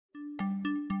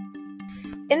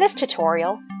In this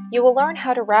tutorial, you will learn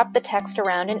how to wrap the text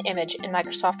around an image in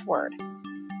Microsoft Word.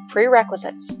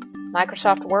 Prerequisites: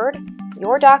 Microsoft Word,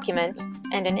 your document,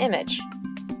 and an image.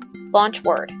 Launch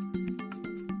Word.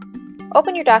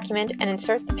 Open your document and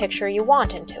insert the picture you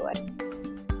want into it.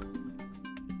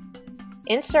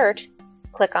 Insert,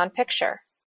 click on Picture.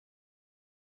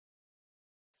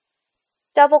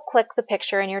 Double-click the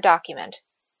picture in your document.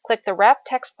 Click the Wrap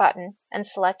Text button and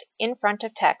select In Front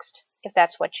of Text if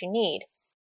that's what you need.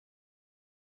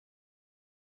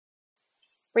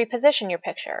 Reposition your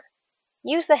picture.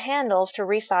 Use the handles to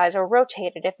resize or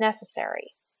rotate it if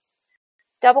necessary.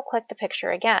 Double-click the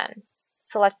picture again.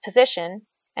 Select Position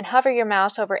and hover your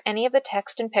mouse over any of the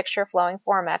text and picture flowing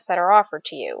formats that are offered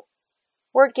to you.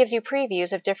 Word gives you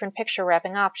previews of different picture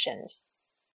wrapping options.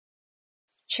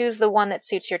 Choose the one that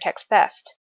suits your text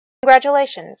best.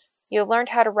 Congratulations! You have learned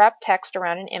how to wrap text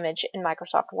around an image in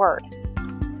Microsoft Word.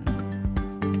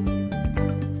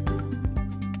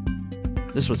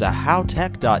 This was a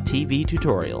Howtech.tv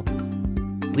tutorial.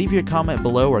 Leave your comment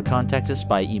below or contact us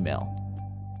by email.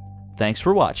 Thanks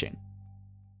for watching.